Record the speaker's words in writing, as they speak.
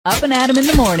Up and Adam in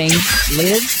the morning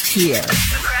lives here.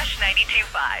 The Crush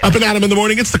 92.5. Up and Adam in the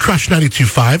morning. It's the Crush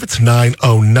 92.5. It's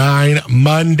 9:09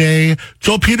 Monday.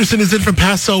 Joel Peterson is in from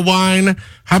Paso Wine.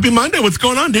 Happy Monday. What's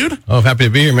going on, dude? Oh, happy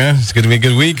to be here, man. It's going to be a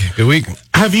good week. Good week.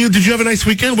 Did you have a nice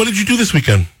weekend? What did you do this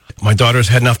weekend? My daughter's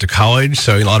heading off to college,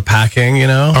 so a lot of packing, you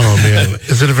know. Oh, man.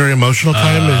 Is it a very emotional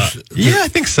time? Yeah, I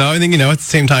think so. I think, at the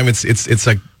same time, it's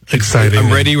like, exciting.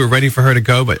 I'm ready. We're ready for her to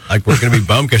go, but like we're going to be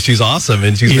bummed because she's awesome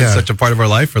and she's been such a part of our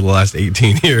life for the last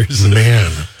 18 years. Man.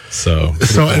 So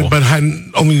cool. But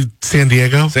only San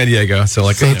Diego? San Diego. So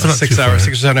like it's not 6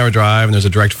 or 7 hour drive, and there's a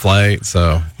direct flight.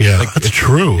 So yeah, that's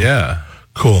true. Yeah.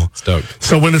 Cool. Stoked.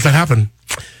 So when does that happen?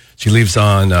 She leaves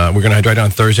on, we're going to drive down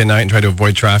Thursday night and try to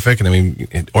avoid traffic. And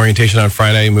then orientation on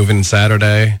Friday, moving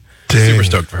Saturday. Dang. Super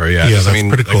stoked for her. Yeah. Yeah, that's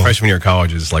pretty cool. Like freshman year of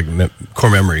college is like core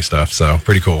memory stuff. So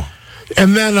pretty cool.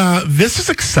 And then this is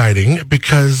exciting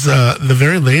because the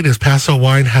very latest Paso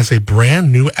Wine has a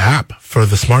brand new app for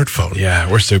the smartphone.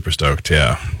 Yeah, we're super stoked.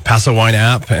 Yeah. Paso Wine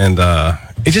app. And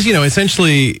it's just,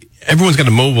 essentially everyone's got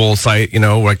a mobile site,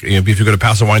 if you go to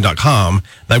pasowine.com,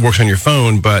 that works on your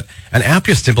phone, but an app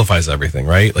just simplifies everything,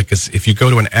 right? Like if you go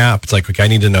to an app, it's like, okay, I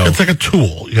need to know. It's like a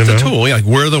tool, It's a tool, yeah. Like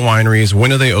where are the wineries?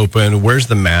 When are they open? Where's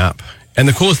the map? And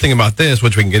the coolest thing about this,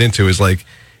 which we can get into, is like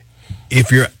if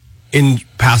you're in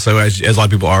Paso, as a lot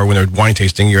of people are when they're wine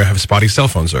tasting, you have spotty cell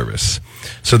phone service.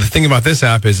 So the thing about this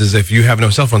app is if you have no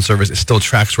cell phone service, it still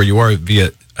tracks where you are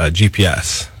via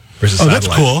GPS versus satellite.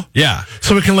 That's cool. Yeah.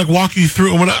 So it can walk you through.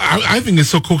 And what I think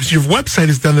is so cool because your website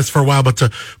has done this for a while, but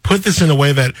to put this in a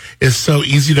way that is so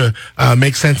easy to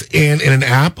make sense in an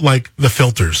app, like the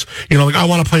filters. I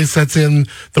want a place that's in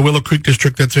the Willow Creek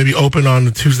district that's maybe open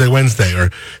on Tuesday, Wednesday,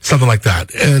 or something like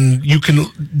that. And you can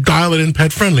dial it in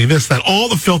pet friendly, this, that, all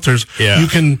the filters. Yeah. You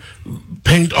can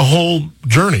paint a whole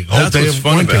journey, a whole That's day what's of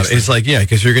fun wine about tasting. it. It's like,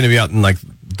 because you're going to be out in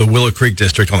the Willow Creek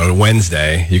district on a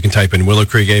Wednesday. You can type in Willow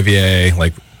Creek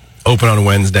AVA, open on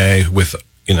Wednesday with,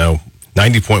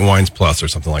 90 point wines plus or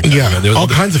something like that. Yeah, all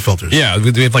kinds of filters. Yeah,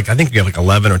 we have I think we have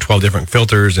 11 or 12 different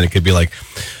filters, and it could be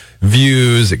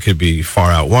views, it could be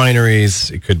far out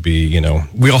wineries, it could be,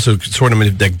 we also sort them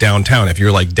into downtown. If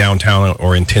you're downtown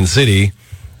or in Tin City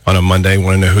on a Monday,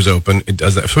 want to know who's open, it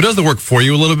does that. So it does the work for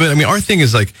you a little bit. I mean, our thing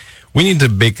is we need to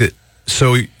make it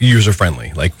so user friendly.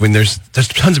 When there's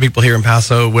tons of people here in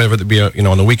Paso, whether it be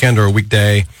on the weekend or a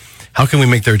weekday, how can we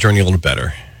make their journey a little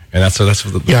better? And that's so just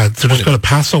go to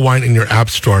Paso Wine in your app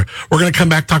store. We're going to come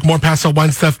back, talk more Paso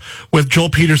Wine stuff with Joel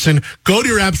Peterson. Go to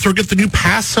your app store, get the new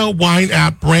Paso Wine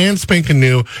app, brand spanking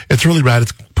new. It's really rad.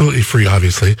 It's completely free,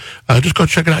 obviously. Just go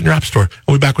check it out in your app store.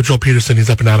 We'll be back with Joel Peterson. He's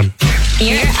Up and Adam.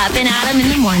 You're Up and Adam in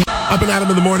the morning. Up and Adam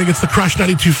in the morning. It's the Crush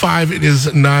 92.5. It is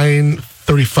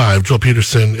 9:35. Joel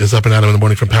Peterson is Up and Adam in the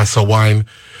morning from Paso Wine.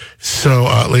 So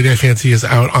Lady I Fancy is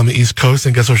out on the East Coast,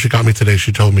 and guess what she got me today?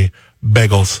 She told me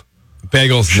bagels.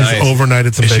 Bagels, she's nice.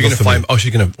 overnighted some Is bagels. She gonna fly? Oh,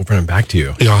 she's going to bring them back to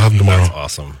you. Yeah, I'll have them tomorrow. That's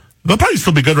awesome. They'll probably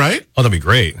still be good, right? Oh, that'll be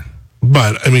great.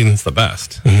 But, it's the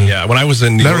best. Mm-hmm. Yeah, when I was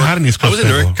in New York, had an East Coast I was in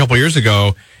New York a couple years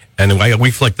ago, and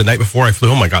the night before I flew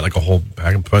home, I got a whole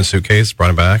bag and put in a suitcase, brought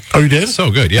them back. Oh, you did?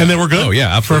 So good, yeah. And they were good? Oh,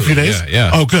 yeah, absolutely. For a few days?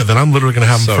 Yeah. Oh, good. Then I'm literally going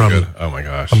to have them from... good. Oh, my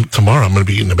gosh. Tomorrow I'm going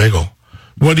to be eating a bagel.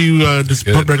 What do you, just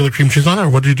put regular cream cheese on it, or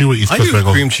what do you do with East Coast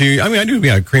bagel? Cream cheese. I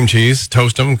do cream cheese.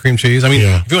 Toast them, cream cheese. If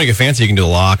you want to get fancy, you can do the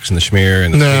lox and the schmear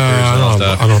and the sneakers and all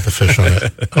stuff. I don't want the fish on it.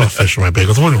 I don't want fish on my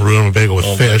bagels. I wouldn't ruin my bagel with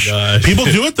fish. People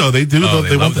do it, though. They do.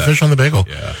 They want the fish on the bagel.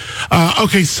 Yeah.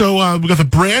 Okay, so we got the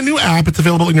brand new app. It's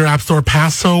available in your app store,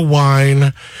 Paso Wine.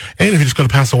 And if you just go to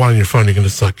Paso Wine on your phone, you can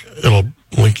just, it'll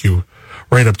link you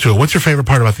right up to it. What's your favorite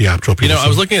part about the app, Joel Peterson? I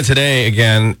was looking at today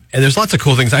again, and there's lots of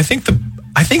cool things. I think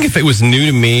if it was new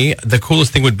to me, the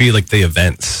coolest thing would be the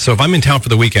events. So if I'm in town for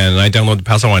the weekend and I download the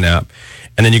Paso Wine app,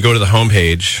 and then you go to the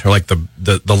homepage or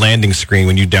the landing screen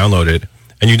when you download it,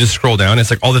 and you just scroll down,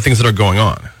 it's all the things that are going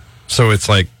on. So it's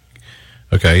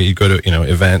okay, you go to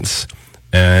events,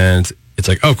 and it's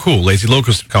oh cool, Lazy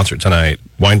Locust concert tonight,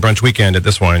 wine brunch weekend at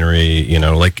this winery.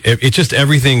 It's just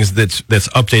everything's that's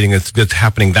updating that's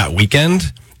happening that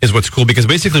weekend is what's cool, because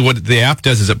basically what the app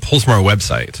does is it pulls from our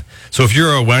website. So if you're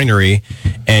a winery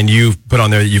and you've put on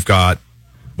there that you've got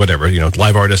whatever,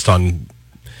 live artist on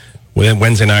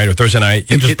Wednesday night or Thursday night,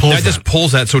 it just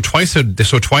pulls that. So twice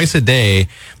a day,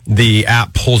 the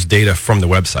app pulls data from the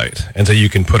website, and so you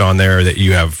can put on there that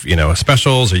you have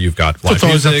specials or you've got live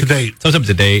music. It's up to date. So it's up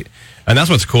to date, and that's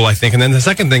what's cool, I think. And then the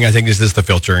second thing I think is the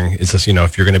filtering. It's just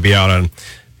if you're going to be out on,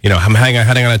 I'm heading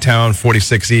out of town,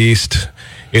 46 East.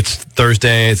 It's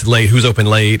Thursday, it's late, who's open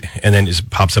late, and then it just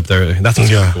pops up there. That's what's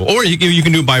really cool. Or you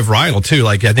can do by varietal too.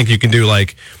 I think you can do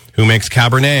who makes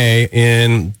Cabernet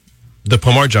in the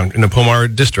Pomar in the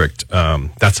Pomar district.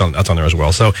 That's on there as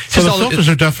well. So the filters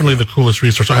are definitely the coolest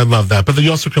resource. I love that. But then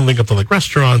you also can link up to like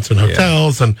restaurants and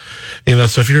hotels, and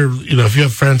so if if you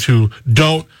have friends who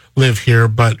don't live here,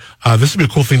 but this would be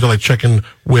a cool thing to like check in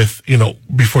with,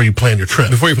 before you plan your trip.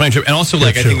 And also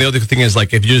like I think the other thing is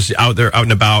like if you're just out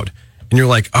and about. And you're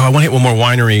like, oh, I want to hit one more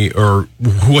winery or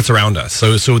what's around us.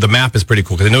 So the map is pretty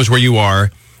cool because it knows where you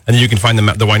are, and then you can find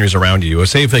the wineries around you. Or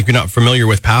say if like you're not familiar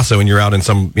with Paso and you're out in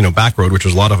some back road, which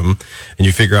there's a lot of them, and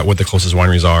you figure out what the closest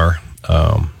wineries are.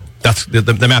 That's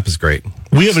the map is great.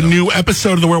 We have a new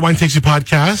episode of the Where Wine Takes You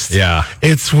podcast. Yeah,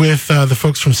 it's with the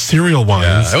folks from Cereal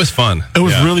Wines. Yeah, it was fun. It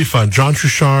was really fun. John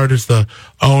Trouchard is the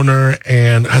owner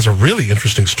and has a really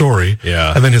interesting story.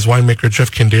 Yeah, and then his winemaker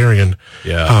Jeff Kandarian.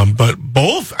 Yeah, but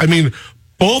both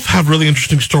have really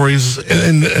interesting stories.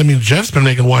 And I mean, Jeff's been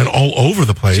making wine all over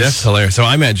the place. Jeff's hilarious. So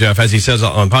I met Jeff, as he says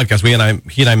on the podcast.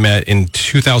 He and I met in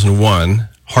 2001.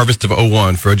 Harvest of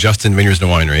 01 for Justin Vineyards and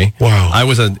Winery. Wow. I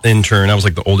was an intern. I was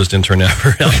like the oldest intern ever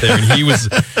out there. And he was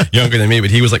younger than me,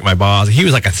 but he was like my boss. He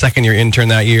was like a second year intern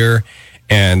that year.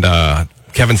 And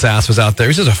Kevin Sass was out there.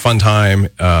 It was just a fun time.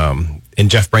 And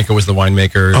Jeff Branco was the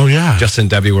winemaker. Oh, yeah. Justin and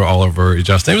Debbie were all over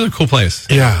Justin. It was a cool place.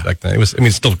 Yeah. Back then.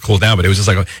 It's still cool now, but it was just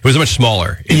like, it was much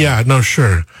smaller. Yeah, no,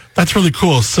 sure. That's really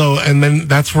cool. So, and then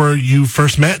that's where you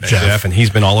first met Jeff. And he's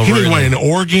been all over. He went in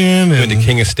Oregon. He went to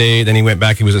King Estate. Then he went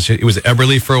back. He was at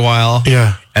Eberly for a while.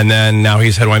 Yeah. And then now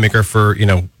he's head winemaker for,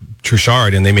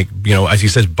 Trouchard, and they make, as he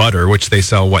says, butter, which they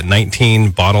sell,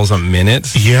 19 bottles a minute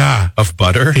of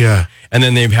butter. Yeah. And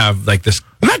then they have like this.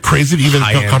 Isn't that crazy to even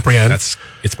comprehend? It's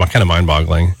kind of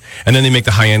mind-boggling. And then they make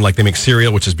the high-end, like they make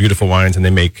cereal, which is beautiful wines, and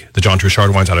they make the John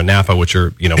Trouchard wines out of Napa, which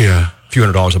are, a few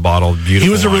 $100s a bottle, beautiful He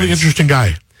was a wines. really interesting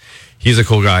guy. He's a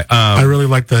cool guy. I really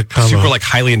like the combo. Super, like,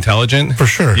 highly intelligent. For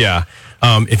sure. Yeah.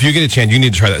 If you get a chance, you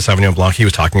need to try that Sauvignon Blanc he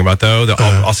was talking about, though.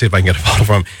 I'll see if I can get a bottle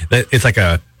from him.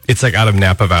 It's like out of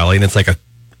Napa Valley, and it's like a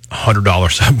 $100 bottle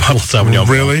of Sauvignon Blanc.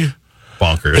 Really?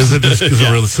 Bonkers. Is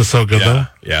it really so good, though?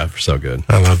 Yeah, so good.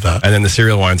 I love that. And then the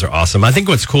cereal wines are awesome. I think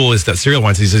what's cool is that cereal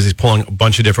wines, he's pulling a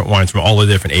bunch of different wines from all the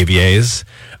different AVAs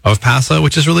of Paso,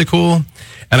 which is really cool.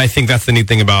 And I think that's the neat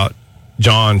thing about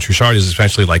John Trouchard is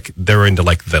especially like they're into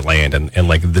like the land and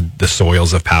like the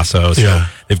soils of Paso. So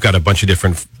they've got a bunch of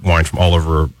different wines from all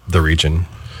over the region.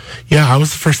 Yeah, I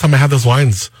was the first time I had those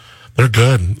wines. They're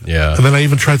good. Yeah. And then I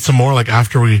even tried some more like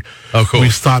after we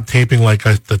stopped taping like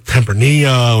the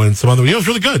Tempranillo and some other. It was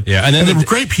really good. Yeah. And then there were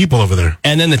great people over there.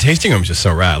 And then the tasting room is just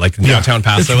so rad. Like downtown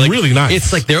Paso. It's like, really nice.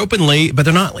 It's like they're open late, but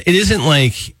it isn't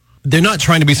like, they're not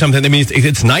trying to be something. I mean,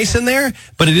 it's nice in there,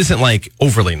 but it isn't like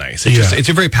overly nice. It's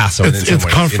a very Paso. It's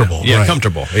comfortable. Yeah, right.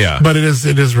 comfortable. Yeah. But it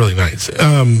is really nice.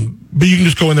 But you can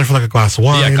just go in there for like a glass of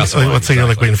wine. Glass of wine, let's say you're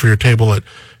like waiting for your table at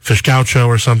Fish Gaucho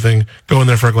or something. Go in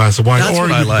there for a glass of wine, That's or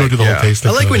you can like. go do the whole tasting.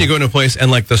 I like when you go into a place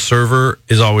and like the server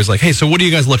is always like, "Hey, so what do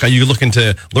you guys look? Are you looking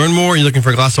to learn more? Are you looking for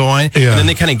a glass of wine?" Yeah. And then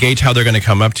they kind of gauge how they're going to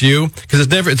come up to you because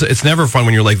it's never fun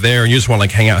when you're like there and you just want to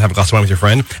like hang out and have a glass of wine with your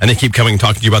friend, and they keep coming and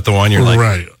talking to you about the wine. You're like,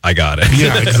 right. I got it.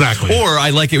 Yeah, exactly. Or I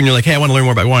like it when you're like, "Hey, I want to learn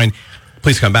more about wine.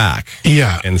 Please come back."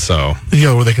 Yeah. And so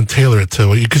where they can tailor it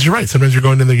to, because you're right. Sometimes you're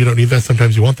going in there, you don't need that.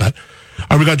 Sometimes you want that.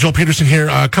 All right, we got Joel Peterson here.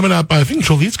 Coming up, I think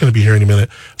Jolie's going to be here any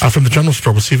minute from the general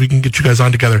store. We'll see if we can get you guys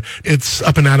on together. It's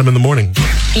Up and Adam in the morning.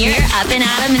 You're Up and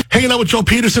Adam. Hanging out with Joel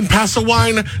Peterson, Paso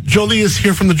Wine. Jolie is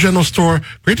here from the general store.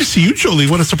 Great to see you, Jolie.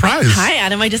 What a surprise. Hi,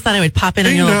 Adam. I just thought I would pop in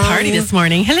on your little party this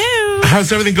morning. Hello.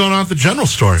 How's everything going on at the general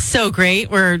store? So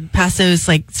great. Paso's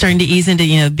like starting to ease into,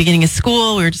 the beginning of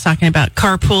school. We were just talking about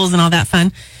carpools and all that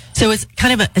fun. So it's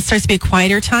it starts to be a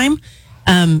quieter time.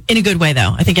 In a good way,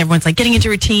 though. I think everyone's like getting into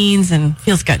routines and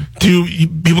feels good. Do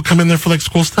people come in there for like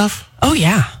school stuff? Oh,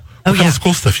 yeah. What kind of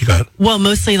school stuff you got? Well,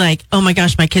 mostly like, oh my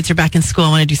gosh, my kids are back in school. I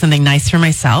want to do something nice for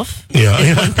myself.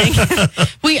 Yeah. One thing.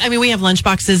 We have lunch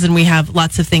boxes and we have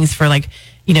lots of things for like,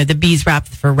 the bees wrap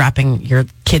for wrapping your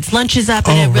kids' lunches up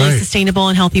in a really sustainable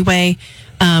and healthy way.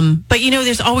 But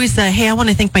there's always hey, I want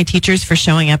to thank my teachers for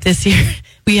showing up this year.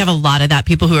 We have a lot of that.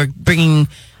 People who are bringing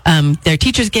their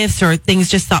teachers' gifts or things,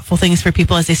 just thoughtful things for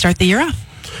people as they start the year off.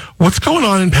 What's going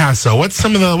on in Paso? What's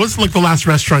like the last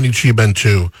restaurant you've been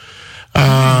to?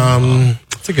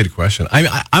 That's a good question.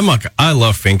 I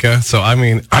love Finca, so I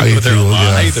mean, I go there a lot.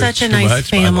 I eat there Such a too nice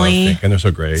much, but I love family. Finca, and they're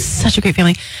so great. Such a great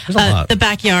family. There's a lot. The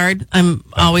backyard, I'm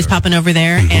always popping over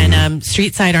there. And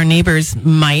Street Side, our neighbors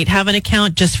might have an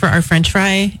account just for our French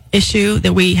fry issue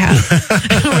that we have.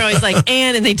 We're always like,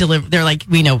 and they deliver. They're like,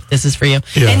 we know this is for you.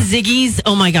 Yeah. And Ziggy's,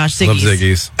 oh my gosh, Ziggy's. Love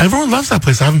Ziggy's. Everyone loves that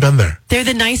place. I haven't been there. They're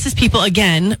the nicest people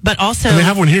again, but also And they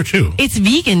have one here too. it's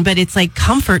vegan, but it's like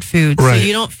comfort food. Right. So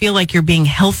you don't feel like you're being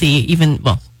healthy,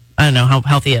 I don't know how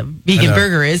healthy a vegan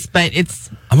burger is, but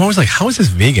I'm always like, how is this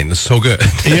vegan? It's so good.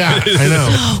 Yeah, I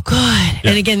know. so good. Yeah.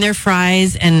 And again, their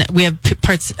fries, and we have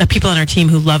people on our team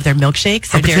who love their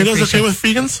milkshakes. Are potatoes okay with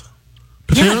vegans?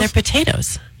 Potatoes? Yeah, they're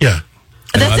potatoes. Yeah.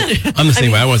 I'm the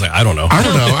same way. I was like, I don't know. I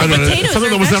don't know. Potatoes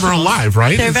Something are that was never vegetables. alive,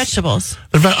 right? They're vegetables.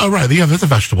 Oh, right. Yeah, that's a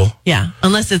vegetable. Yeah,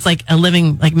 unless it's like a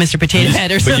living, like Mr. Potato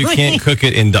Head or But something. you can't cook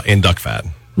it in duck fat.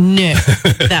 No,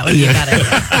 that would be a bad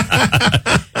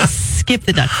idea. Skip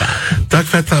the duck fat. Duck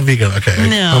fat's not vegan. Okay.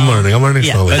 No. I'm learning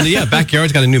slowly. And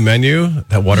Backyard's got a new menu.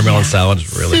 That watermelon salad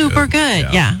is really super good.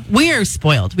 Yeah. We are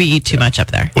spoiled. We eat too much up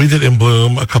there. We did In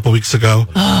Bloom a couple weeks ago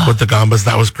with the gambas.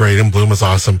 That was great. In Bloom was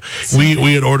awesome.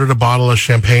 We had ordered a bottle of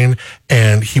champagne,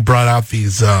 and he brought out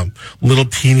these little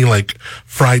teeny like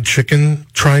fried chicken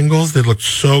triangles. They looked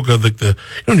so good. Like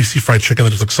when you see fried chicken, that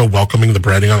just looks so welcoming. The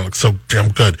breading on it looks so damn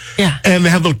good. Yeah. And they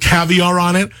had little caviar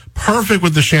on it. Perfect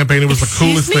with the champagne. It was the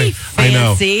coolest thing. Fancy. I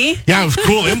know. Yeah, it was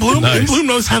cool. In Bloom, Nice. In Bloom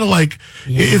knows how to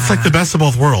it's like the best of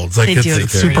both worlds. Like They it's do a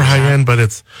super great high job. end, but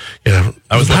it's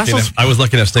I was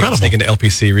lucky enough to sneak into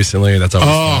LPC recently. That's always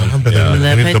fun. I've been there. I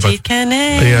Le need to go Petit back.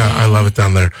 Canet. Yeah, I love it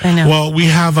down there. I know. Well, we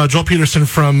have Joel Peterson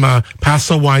from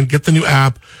Paso Wine. Get the new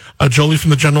app. Jolie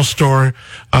from the general store.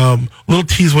 Little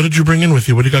tease, what did you bring in with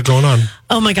you? What do you got going on?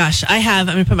 Oh my gosh, I'm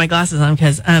going to put my glasses on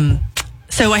because,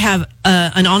 so I have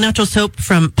an all-natural soap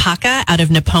from Paca out of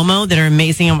Napomo that are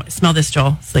amazing. Smell this,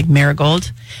 Joel. It's like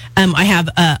marigold. I have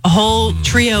a whole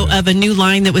trio of a new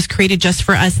line that was created just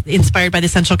for us, inspired by the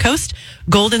Central Coast.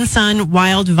 Golden Sun,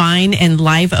 Wild Vine, and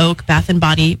Live Oak Bath and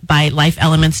Body by Life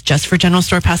Elements, just for General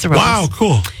Store Paso Robles. Wow,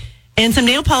 cool. And some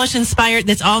nail polish inspired,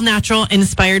 that's all natural and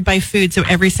inspired by food. So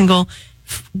every single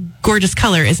gorgeous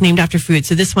color is named after food.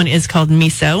 So this one is called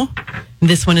Miso.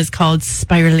 This one is called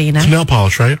Spirulina. It's nail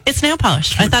polish, right? It's nail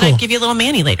polish. I thought cool. I'd give you a little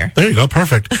mani later. There you go.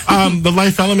 Perfect. The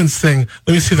Life Elements thing.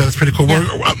 Let me see that. It's pretty cool.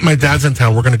 My dad's in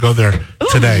town. We're going to go there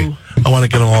today. I want to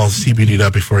get him all CBD'd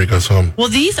up before he goes home. Well,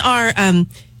 these are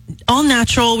all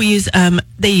natural. We use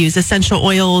they use essential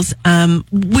oils.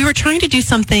 We were trying to do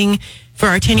something for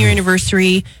our 10-year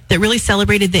anniversary that really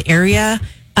celebrated the area.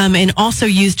 And also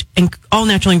used all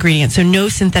natural ingredients, so no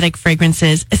synthetic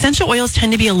fragrances. Essential oils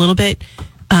tend to be a little bit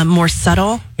more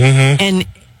subtle, and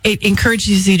it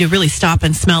encourages you to really stop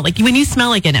and smell. Like when you smell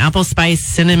like an apple spice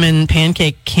cinnamon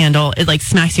pancake candle, it like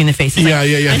smacks you in the face. It's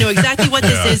Yeah. I know exactly what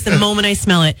this is the moment I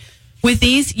smell it. With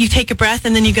these, you take a breath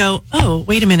and then you go, oh,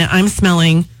 wait a minute, I'm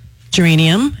smelling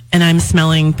geranium, and I'm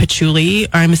smelling patchouli, or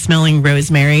I'm smelling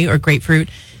rosemary or grapefruit.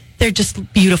 They're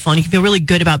just beautiful, and you can feel really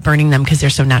good about burning them because they're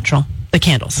so natural. The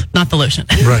candles, not the lotion.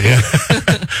 Right,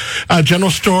 yeah.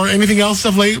 General store. Anything else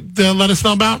of late to let us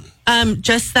know about?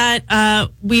 Just that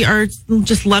we are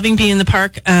just loving being in the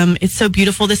park. It's so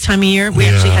beautiful this time of year. We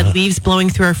actually had leaves blowing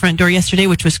through our front door yesterday,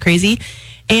 which was crazy.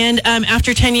 And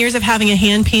after 10 years of having a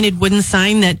hand-painted wooden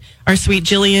sign that our sweet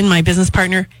Jillian, my business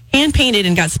partner, hand-painted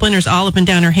and got splinters all up and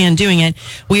down her hand doing it,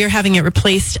 we are having it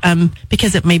replaced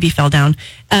because it maybe fell down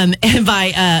and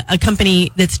by a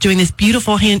company that's doing this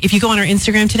beautiful hand. If you go on our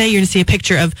Instagram today, you're going to see a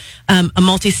picture of a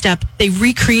multi-step. They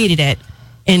recreated it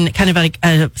in kind of like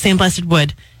a sandblasted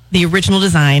wood, the original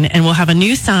design, and we'll have a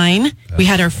new sign. We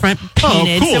had our front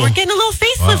painted, cool. so we're getting a little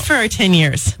facelift for our 10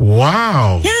 years.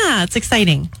 Wow. Yeah, it's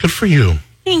exciting. Good for you.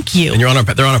 Thank you. And they're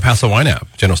on our Paso Wine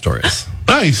app, General Stories.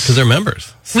 Nice. Because they're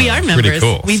members. So We are it's members. Pretty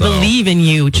cool. We So, believe in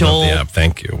you, Joel. love the app.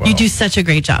 Thank you. Wow. You do such a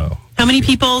great job. Oh. How many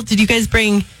people did you guys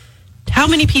bring? How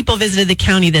many people visited the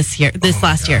county this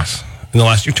last year? In the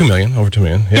last year, 2 million, over 2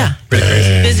 million. Yeah. Pretty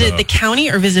crazy. Visited the county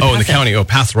or visited Oh, in the Paso? county. Oh,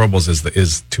 Paso Robles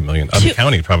is 2 million. The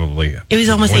county probably. It was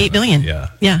almost more 8 than that. million. Yeah.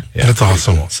 Yeah. That's pretty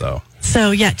awesome. Cool, so.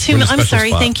 So, yeah, We're in a I'm special sorry.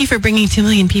 spot. Thank you for bringing 2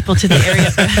 million people to the area.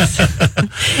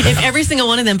 If every single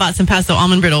one of them bought some Paso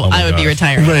almond brittle, I would be gosh.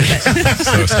 retiring. Right.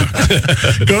 So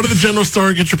stoked. Go to the general store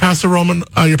and get your Paso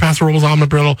Robles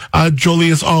almond brittle. Jolie,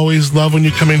 as always, love when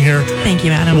you come in here. Thank you,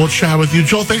 Adam. We'll chat with you.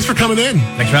 Joel, thanks for coming in.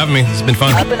 Thanks for having me. It's been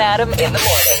fun. Up and Adam in the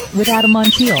morning with Adam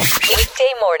Montiel.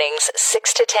 Weekday mornings,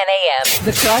 6 to 10 a.m.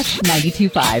 The Crush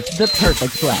 92.5, the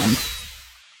perfect blend.